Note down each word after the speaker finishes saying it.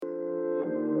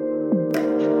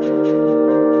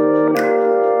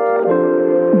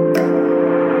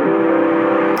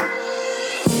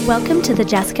Welcome to the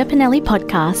Jessica Pinelli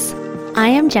podcast. I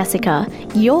am Jessica,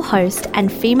 your host and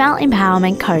female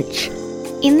empowerment coach.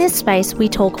 In this space, we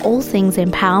talk all things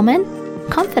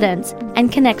empowerment, confidence, and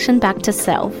connection back to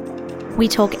self. We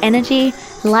talk energy,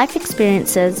 life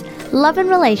experiences, love and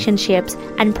relationships,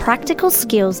 and practical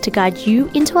skills to guide you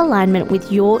into alignment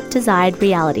with your desired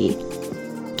reality.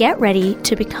 Get ready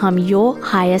to become your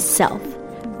highest self.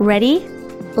 Ready?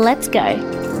 Let's go.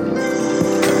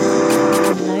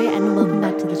 Hello and welcome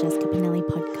back to the Jessica Pinelli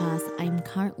podcast. I'm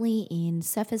currently in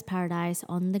Surfers Paradise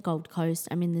on the Gold Coast.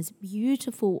 I'm in this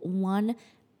beautiful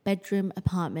one-bedroom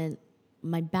apartment.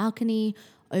 My balcony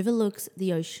overlooks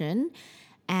the ocean.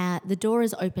 The door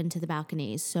is open to the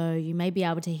balcony, so you may be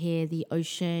able to hear the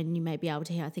ocean. You may be able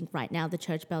to hear, I think right now the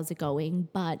church bells are going,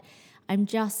 but I'm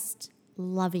just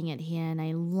loving it here, and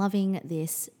I'm loving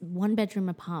this one-bedroom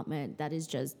apartment that is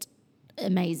just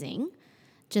amazing.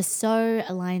 Just so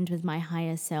aligned with my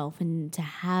higher self, and to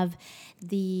have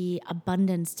the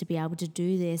abundance to be able to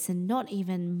do this, and not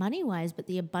even money-wise, but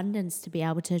the abundance to be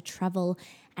able to travel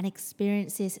and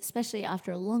experience this, especially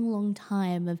after a long, long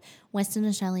time of Western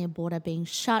Australia border being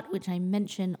shut, which I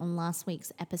mentioned on last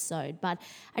week's episode. But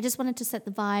I just wanted to set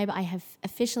the vibe. I have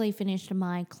officially finished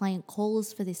my client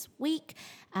calls for this week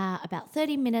about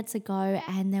 30 minutes ago,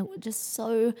 and there were just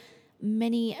so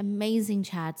many amazing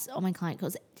chats on my client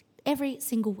calls every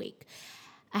single week.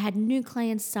 I had new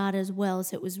clients start as well,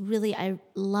 so it was really, I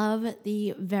love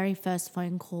the very first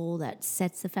phone call that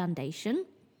sets the foundation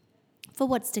for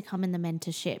what's to come in the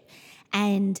mentorship.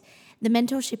 And the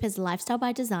mentorship is Lifestyle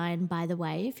by Design, by the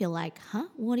way, if you're like,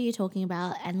 what are you talking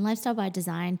about? And Lifestyle by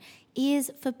Design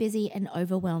is for busy and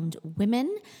overwhelmed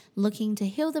women looking to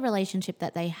heal the relationship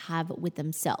that they have with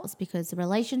themselves, because the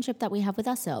relationship that we have with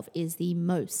ourselves is the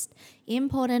most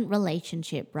important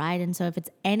relationship, right? And so if it's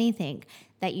anything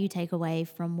that you take away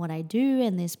from what I do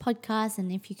in this podcast, and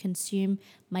if you consume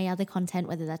my other content,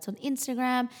 whether that's on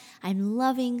Instagram, I'm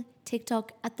loving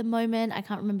TikTok at the moment. I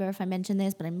can't remember if I mentioned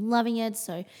this, but I'm loving it.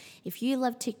 So if you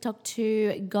love TikTok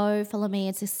too, go follow me.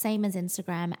 It's the same as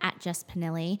Instagram at Jess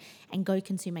Pinelli, and go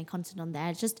consume my content on there.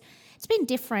 It's been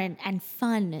different and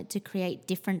fun to create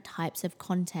different types of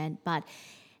content, but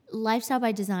Lifestyle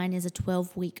by Design is a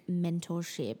 12-week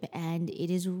mentorship, and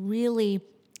it is really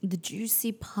the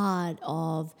juicy part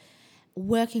of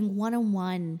working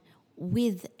one-on-one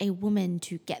with a woman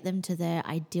to get them to their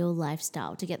ideal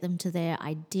lifestyle, to get them to their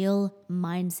ideal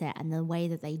mindset and the way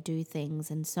that they do things.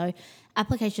 And so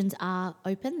applications are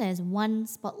open. There's one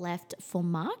spot left for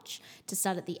March to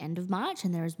start at the end of March,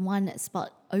 and there is one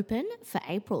spot open for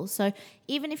April. So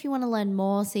even if you want to learn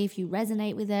more, see if you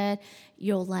resonate with it,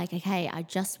 you're like, okay, I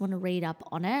just want to read up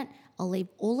on it, I'll leave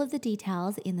all of the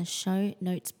details in the show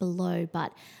notes below.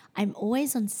 But I'm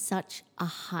always on such a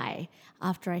high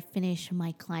after I finish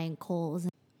my client calls.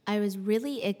 I was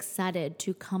really excited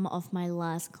to come off my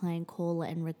last client call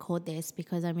and record this,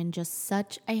 because I'm in just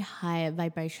such a high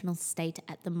vibrational state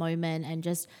at the moment, and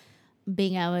just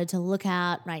being able to look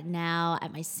out right now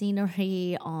at my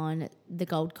scenery on the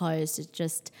Gold Coast is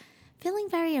just feeling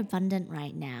very abundant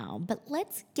right now. But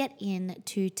let's get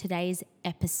into today's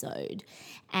episode.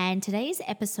 And today's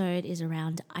episode is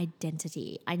around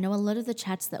identity. I know a lot of the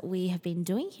chats that we have been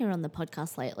doing here on the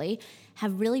podcast lately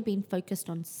have really been focused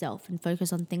on self and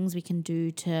focused on things we can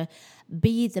do to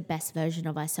be the best version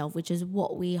of ourselves, which is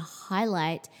what we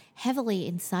highlight heavily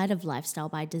inside of Lifestyle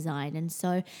by Design. And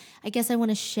so I guess I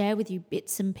want to share with you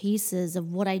bits and pieces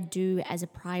of what I do as a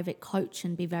private coach,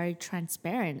 and be very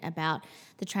transparent about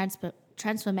the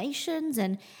transformations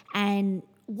and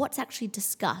what's actually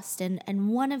discussed. And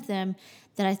one of them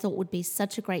that I thought would be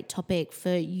such a great topic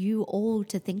for you all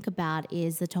to think about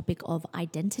is the topic of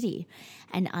identity,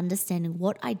 and understanding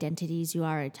what identities you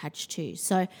are attached to.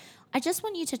 So I just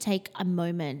want you to take a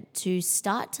moment to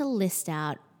start to list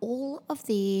out all of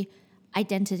the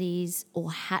identities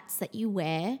or hats that you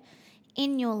wear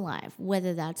in your life,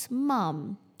 whether that's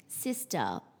mum,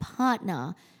 sister,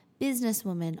 partner,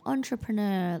 businesswoman,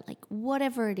 entrepreneur, like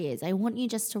whatever it is. I want you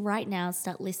just to right now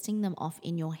start listing them off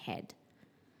in your head.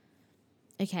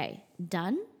 Okay,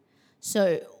 done?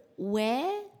 So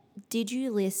where did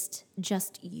you list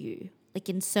just you? Like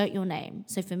insert your name.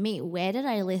 So for me, where did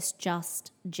I list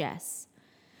just Jess?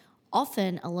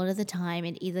 Often, a lot of the time,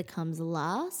 it either comes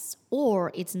last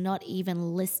or it's not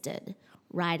even listed,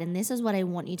 right? And this is what I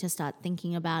want you to start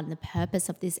thinking about. And the purpose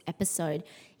of this episode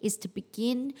is to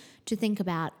begin to think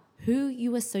about who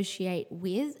you associate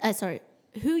with,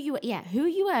 who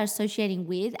you are associating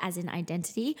with as an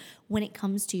identity when it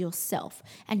comes to yourself,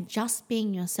 and just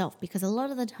being yourself. Because a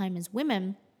lot of the time as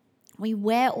women, we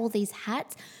wear all these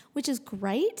hats, which is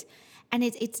great, And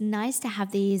it's nice to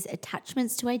have these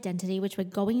attachments to identity, which we're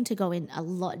going to go in a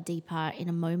lot deeper in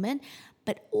a moment,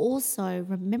 but also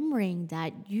remembering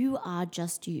that you are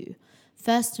just you,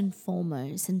 first and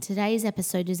foremost. And today's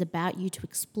episode is about you to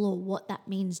explore what that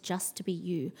means just to be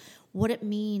you, what it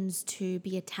means to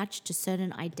be attached to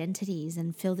certain identities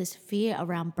and feel this fear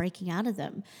around breaking out of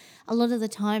them. A lot of the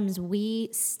times we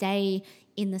stay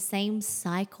in the same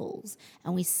cycles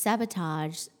and we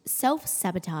self-sabotage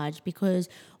because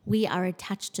we are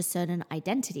attached to certain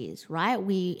identities, right?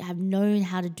 We have known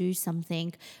how to do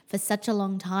something for such a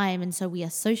long time, and so we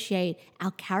associate our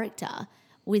character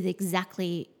with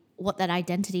exactly what that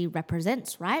identity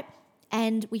represents, right?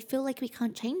 And we feel like we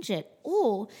can't change it.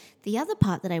 Or the other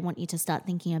part that I want you to start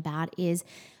thinking about is,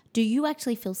 do you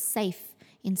actually feel safe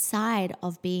inside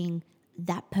of being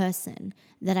that person,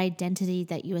 that identity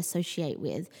that you associate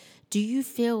with? Do you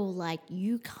feel like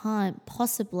you can't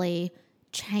possibly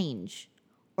change,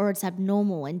 or it's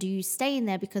abnormal? And do you stay in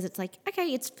there because it's like,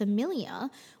 okay, it's familiar?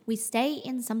 We stay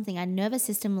in something. Our nervous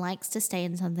system likes to stay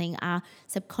in something. Our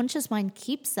subconscious mind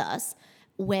keeps us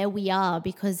where we are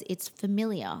because it's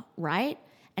familiar, right?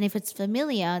 And if it's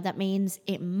familiar, that means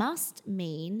it must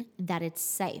mean that it's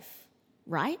safe,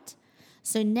 right?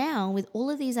 So now with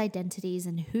all of these identities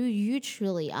and who you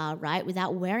truly are, right,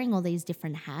 without wearing all these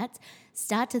different hats,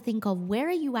 start to think of, where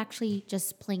are you actually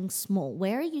just playing small?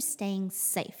 Where are you staying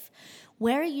safe?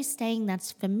 Where are you staying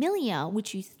that's familiar,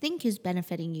 which you think is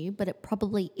benefiting you, but it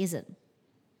probably isn't?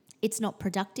 It's not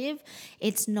productive.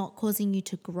 It's not causing you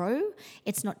to grow.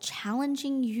 It's not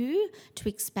challenging you to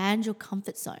expand your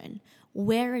comfort zone.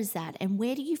 Where is that? And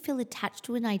where do you feel attached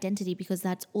to an identity because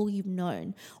that's all you've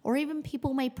known? Or even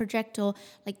people may project, or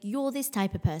like, you're this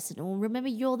type of person, or remember,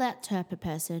 you're that type of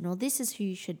person, or this is who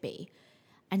you should be.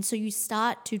 And so you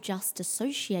start to just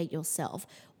associate yourself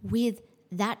with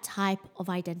that type of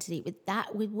identity,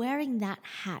 with wearing that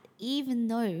hat, even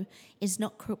though it's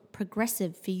not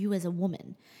progressive for you as a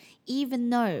woman, even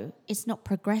though it's not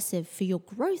progressive for your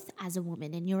growth as a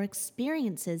woman and your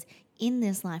experiences in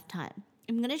this lifetime.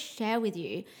 I'm going to share with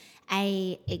you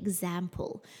a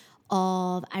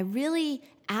really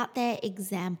out there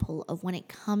example of when it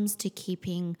comes to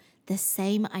keeping the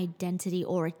same identity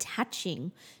or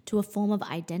attaching to a form of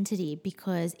identity,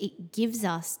 because it gives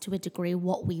us to a degree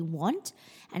what we want,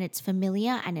 and it's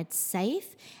familiar and it's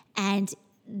safe. And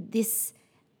this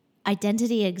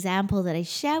identity example that I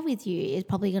share with you is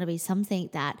probably going to be something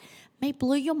that may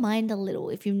blow your mind a little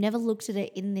if you've never looked at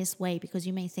it in this way, because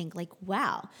you may think like,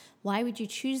 wow, why would you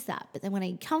choose that? But then when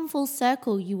I come full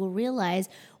circle, you will realize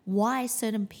why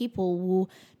certain people will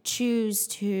choose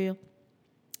to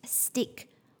stick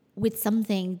with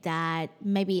something that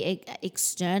maybe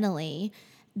externally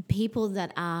people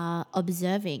that are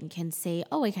observing can see,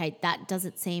 oh, okay, that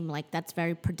doesn't seem like that's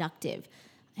very productive.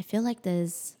 I feel like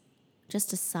there's,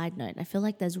 just a side note, I feel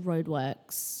like there's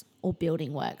roadworks or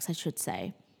building works, I should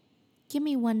say. Give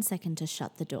me 1 second to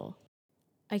shut the door.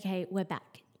 Okay, we're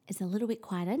back. It's a little bit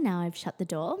quieter now. I've shut the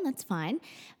door. That's fine.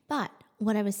 But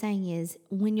what I was saying is,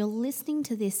 when you're listening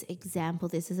to this example,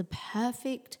 this is a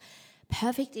perfect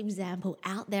example,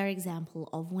 out there example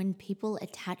of when people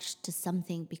attach to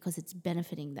something because it's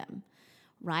benefiting them,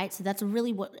 right? So that's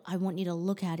really what I want you to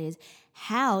look at, is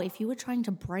how, if you were trying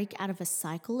to break out of a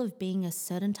cycle of being a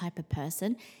certain type of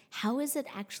person, how is it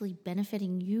actually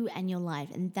benefiting you and your life?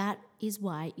 And that is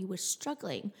why you were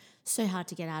struggling so hard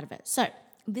to get out of it. So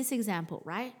this example,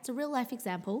 right? It's a real life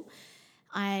example.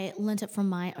 I learned it from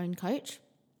my own coach.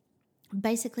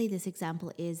 Basically, this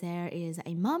example is, there is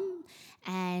a mum,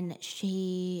 and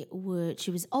she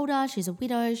was older, she's a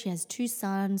widow, she has 2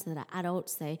 sons that are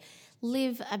adults. They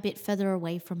live a bit further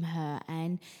away from her,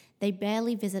 and they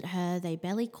barely visit her, they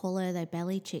barely call her, they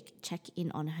barely check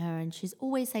in on her, and she's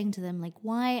always saying to them, like,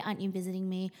 why aren't you visiting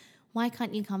me? Why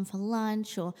can't you come for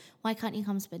lunch? Or why can't you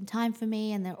come spend time for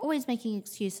me? And they're always making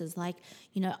excuses like,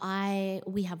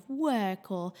 we have work,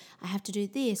 or I have to do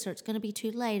this, or it's going to be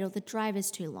too late, or the drive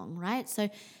is too long, right? So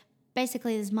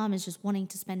basically this mum is just wanting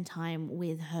to spend time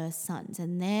with her sons,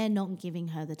 and they're not giving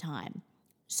her the time.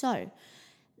 So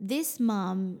this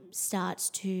mum starts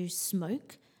to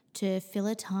smoke to fill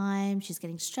her time. She's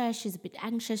getting stressed. She's a bit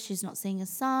anxious. She's not seeing her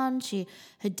son.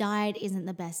 Her diet isn't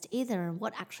the best either. And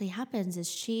what actually happens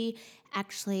is she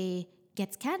actually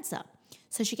gets cancer.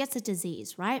 So she gets a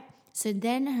disease, right? So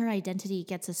then her identity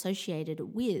gets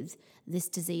associated with this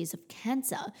disease of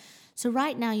cancer. So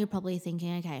right now you're probably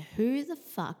thinking, okay, who the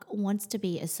fuck wants to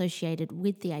be associated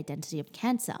with the identity of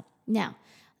cancer? Now,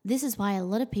 this is why a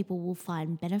lot of people will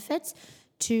find benefits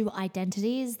to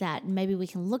identities that maybe we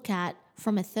can look at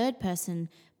from a third person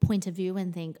point of view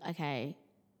and think, okay,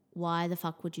 why the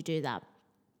fuck would you do that?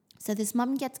 So this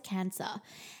mum gets cancer.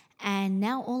 And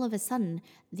now all of a sudden,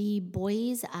 the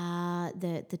boys are,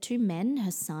 the two men, her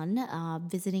son, are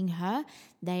visiting her.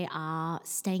 They are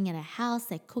staying at her house.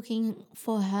 They're cooking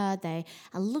for her. They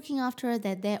are looking after her.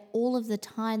 They're there all of the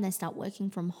time. They start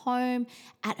working from home,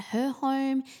 at her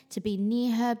home, to be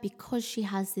near her because she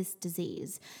has this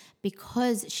disease,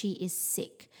 because she is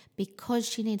sick, because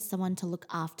she needs someone to look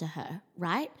after her,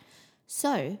 right?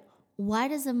 So why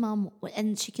does a mum,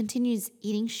 and she continues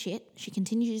eating shit, she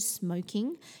continues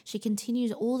smoking, she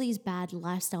continues all these bad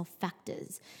lifestyle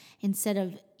factors, instead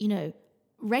of,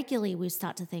 regularly we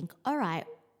start to think, all right,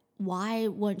 why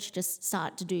won't you just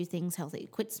start to do things healthy?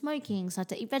 Quit smoking, start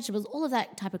to eat vegetables, all of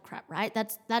that type of crap, right?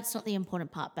 That's not the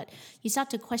important part, but you start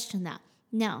to question that.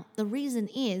 Now, the reason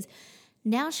is,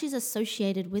 now she's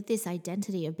associated with this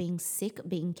identity of being sick,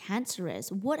 being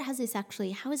cancerous.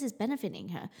 How is this benefiting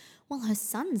her? Well, her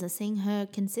sons are seeing her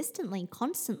consistently,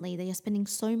 constantly. They are spending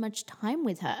so much time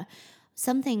with her.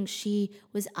 Something she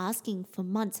was asking for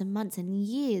months and months and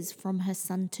years from her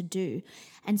son to do.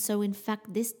 And so, in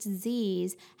fact, this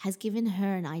disease has given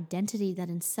her an identity that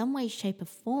in some way, shape, or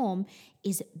form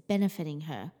is benefiting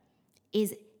her,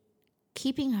 is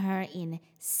keeping her in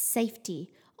safety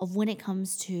of when it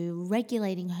comes to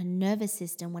regulating her nervous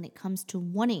system, when it comes to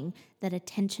wanting that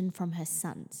attention from her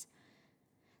sons.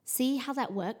 See how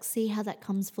that works? See how that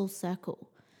comes full circle?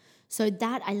 So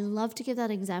that, I love to give that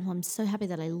example. I'm so happy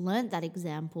that I learned that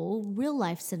example, real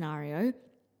life scenario,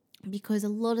 because a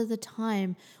lot of the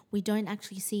time we don't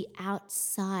actually see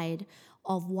outside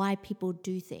of why people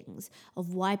do things,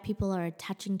 of why people are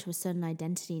attaching to a certain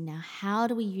identity. Now, how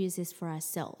do we use this for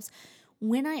ourselves?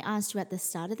 When I asked you at the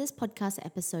start of this podcast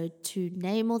episode to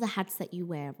name all the hats that you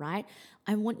wear, right?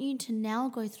 I want you to now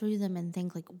go through them and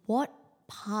think, like, what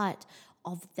part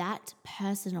of that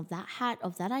person, of that hat,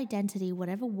 of that identity,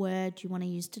 whatever word you want to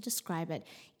use to describe it,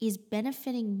 is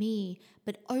benefiting me,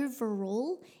 but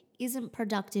overall isn't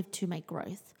productive to my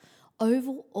growth.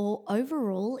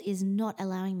 Overall is not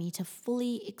allowing me to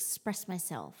fully express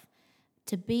myself,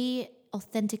 to be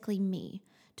authentically me,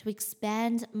 to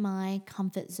expand my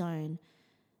comfort zone,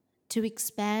 to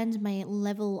expand my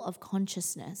level of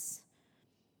consciousness.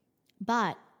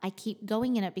 But I keep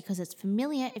going in it because it's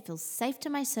familiar, it feels safe to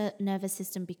my nervous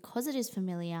system because it is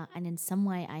familiar, and in some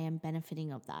way I am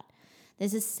benefiting of that.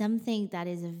 There's something that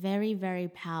is very, very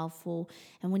powerful.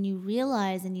 And when you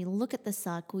realize and you look at the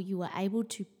cycle, you are able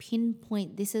to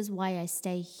pinpoint, this is why I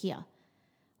stay here,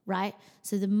 right?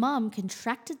 So the mum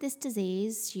contracted this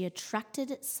disease, she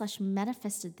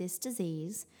attracted/manifested this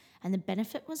disease, and the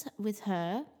benefit was with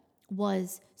her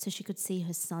was so she could see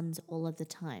her sons all of the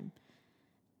time,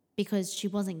 because she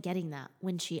wasn't getting that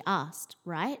when she asked,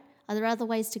 right? Are there other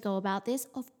ways to go about this?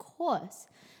 Of course.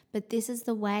 But this is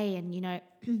the way, and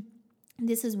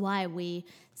this is why we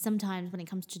sometimes, when it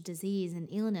comes to disease and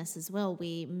illness as well,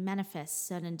 we manifest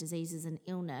certain diseases and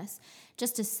illness.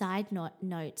 Just a side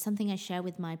note, something I share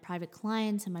with my private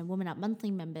clients and my Woman Up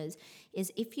Monthly members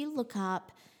is, if you look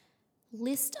up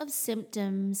list of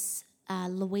symptoms,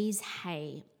 Louise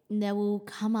Hay, there will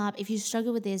come up. If you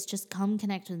struggle with this, just come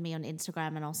connect with me on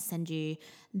Instagram and I'll send you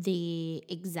the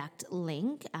exact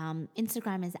link.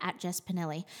 Instagram is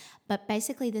 @JessPinelli. But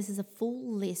basically, this is a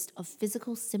full list of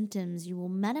physical symptoms you will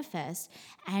manifest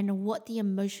and what the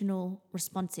emotional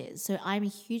response is. So I'm a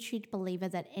huge believer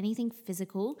that anything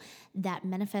physical that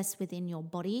manifests within your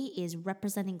body is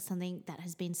representing something that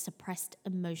has been suppressed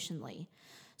emotionally.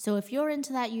 So if you're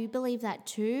into that, you believe that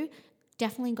too,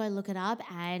 definitely go look it up.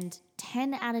 And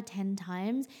 10 out of 10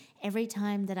 times, every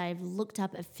time that I've looked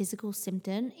up a physical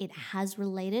symptom, it has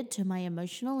related to my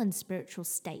emotional and spiritual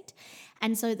state.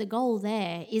 And so the goal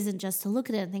there isn't just to look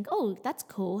at it and think, oh, that's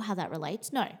cool how that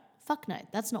relates. No, fuck no,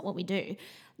 that's not what we do.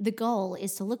 The goal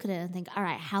is to look at it and think, all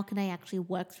right, how can I actually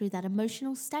work through that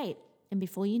emotional state? And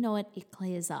before you know it, it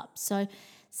clears up. So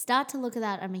start to look at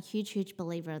that. I'm a huge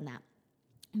believer in that.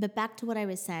 But back to what I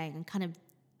was saying, and kind of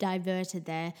diverted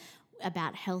there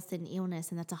about health and illness,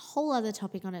 and that's a whole other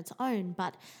topic on its own.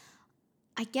 But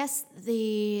I guess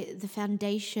the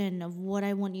foundation of what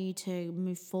I want you to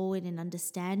move forward in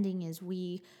understanding is,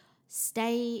 we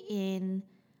stay in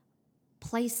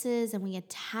places and we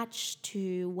attach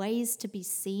to ways to be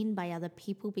seen by other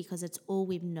people because it's all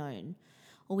we've known,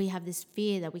 or we have this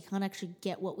fear that we can't actually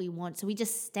get what we want, so we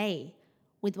just stay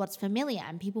with what's familiar,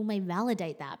 and people may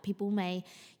validate that. People may,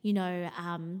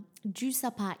 juice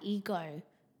up our ego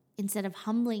instead of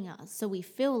humbling us. So we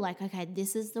feel like, okay,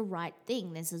 this is the right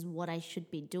thing. This is what I should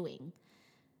be doing.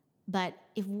 But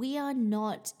if we are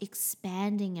not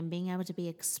expanding and being able to be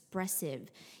expressive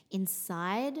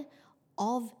inside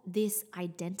of this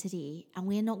identity and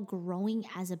we're not growing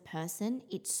as a person,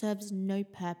 it serves no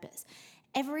purpose.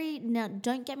 Now,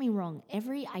 don't get me wrong,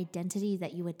 every identity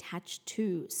that you attach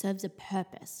to serves a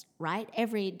purpose, right?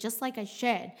 Just like I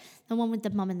shared, the one with the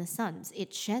mum and the sons,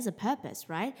 it shares a purpose,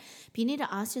 right? But you need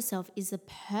to ask yourself, is the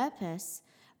purpose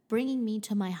bringing me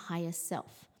to my higher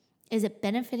self? Is it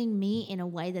benefiting me in a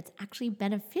way that's actually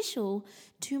beneficial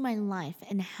to my life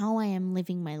and how I am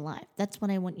living my life? That's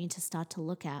what I want you to start to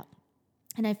look at.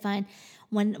 And I find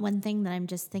one thing that I'm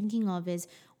just thinking of is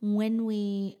when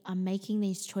we are making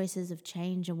these choices of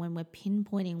change and when we're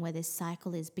pinpointing where this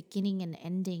cycle is beginning and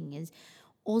ending, is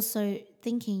also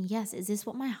thinking, yes, is this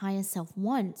what my higher self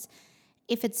wants?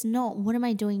 If it's not, what am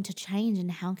I doing to change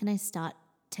and how can I start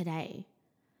today?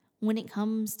 When it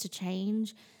comes to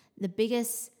change, the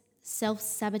biggest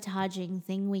self-sabotaging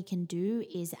thing we can do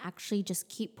is actually just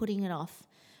keep putting it off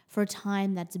for a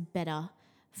time that's better,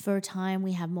 for a time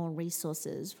we have more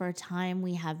resources, for a time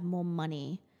we have more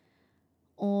money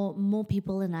or more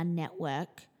people in our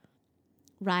network,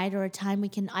 right? Or a time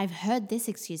I've heard this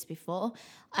excuse before,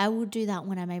 I will do that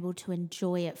when I'm able to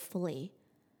enjoy it fully.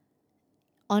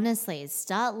 Honestly,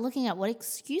 start looking at what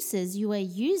excuses you are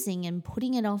using and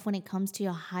putting it off when it comes to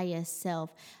your higher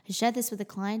self. I shared this with a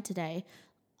client today.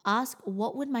 Ask,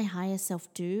 what would my higher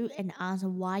self do? And ask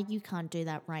why you can't do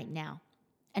that right now.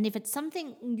 And if it's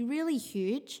something really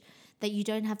huge that you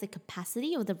don't have the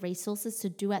capacity or the resources to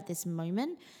do at this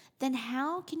moment, then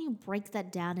how can you break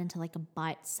that down into like a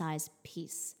bite-sized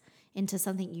piece, into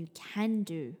something you can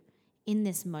do in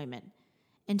this moment,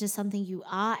 into something you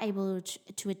are able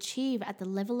to achieve at the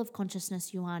level of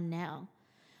consciousness you are now?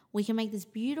 We can make this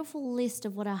beautiful list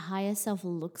of what our higher self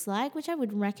looks like, which I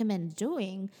would recommend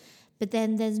doing. But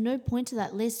then there's no point to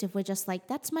that list if we're just like,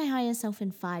 that's my higher self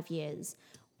in 5 years.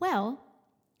 Well,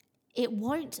 it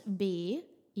won't be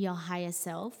your higher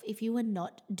self if you are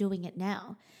not doing it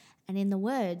now. And in the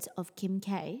words of Kim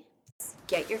K,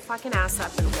 get your fucking ass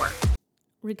up and work.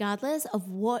 Regardless of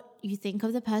what you think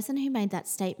of the person who made that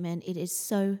statement, it is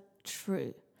so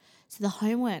true. So the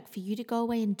homework for you to go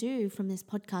away and do from this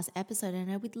podcast episode, and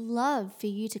I would love for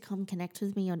you to come connect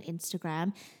with me on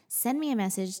Instagram, send me a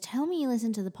message, tell me you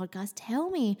listen to the podcast, tell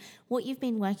me what you've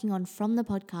been working on from the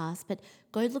podcast, but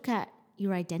go look at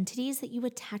your identities that you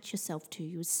attach yourself to,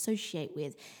 you associate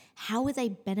with. How are they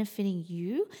benefiting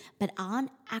you but aren't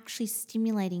actually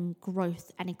stimulating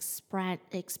growth and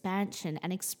expansion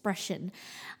and expression?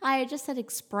 I just said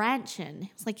expansion.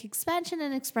 It's like expansion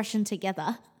and expression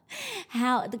together.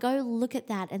 Go look at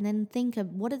that and then think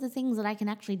of what are the things that I can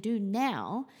actually do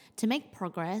now to make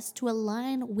progress, to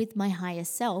align with my higher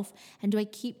self, and do I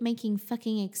keep making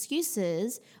fucking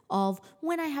excuses of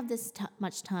when I have this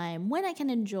much time, when I can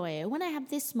enjoy it, when I have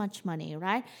this much money,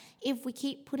 right? If we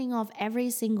keep putting off every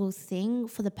single thing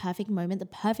for the perfect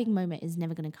moment is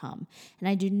never going to come. And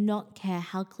I do not care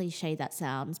how cliche that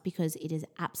sounds because it is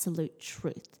absolute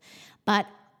truth. But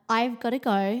I've got to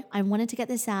go. I wanted to get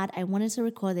this out. I wanted to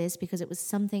record this because it was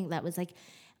something that was like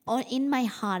in my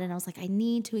heart. And I was like, I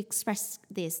need to express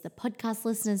this. The podcast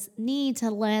listeners need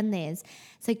to learn this.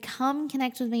 So come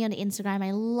connect with me on Instagram.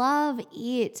 I love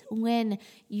it when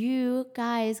you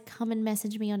guys come and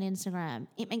message me on Instagram.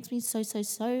 It makes me so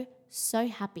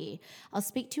happy. I'll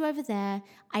speak to you over there.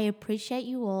 I appreciate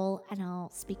you all and I'll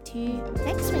speak to you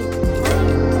next week.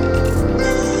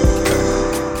 Bye.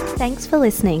 Thanks for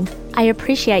listening. I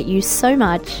appreciate you so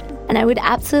much, and I would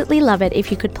absolutely love it if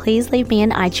you could please leave me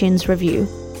an iTunes review.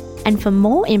 And for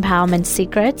more empowerment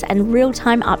secrets and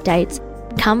real-time updates,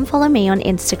 come follow me on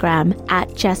Instagram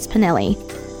 @Jess Pinelli.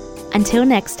 Until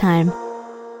next time.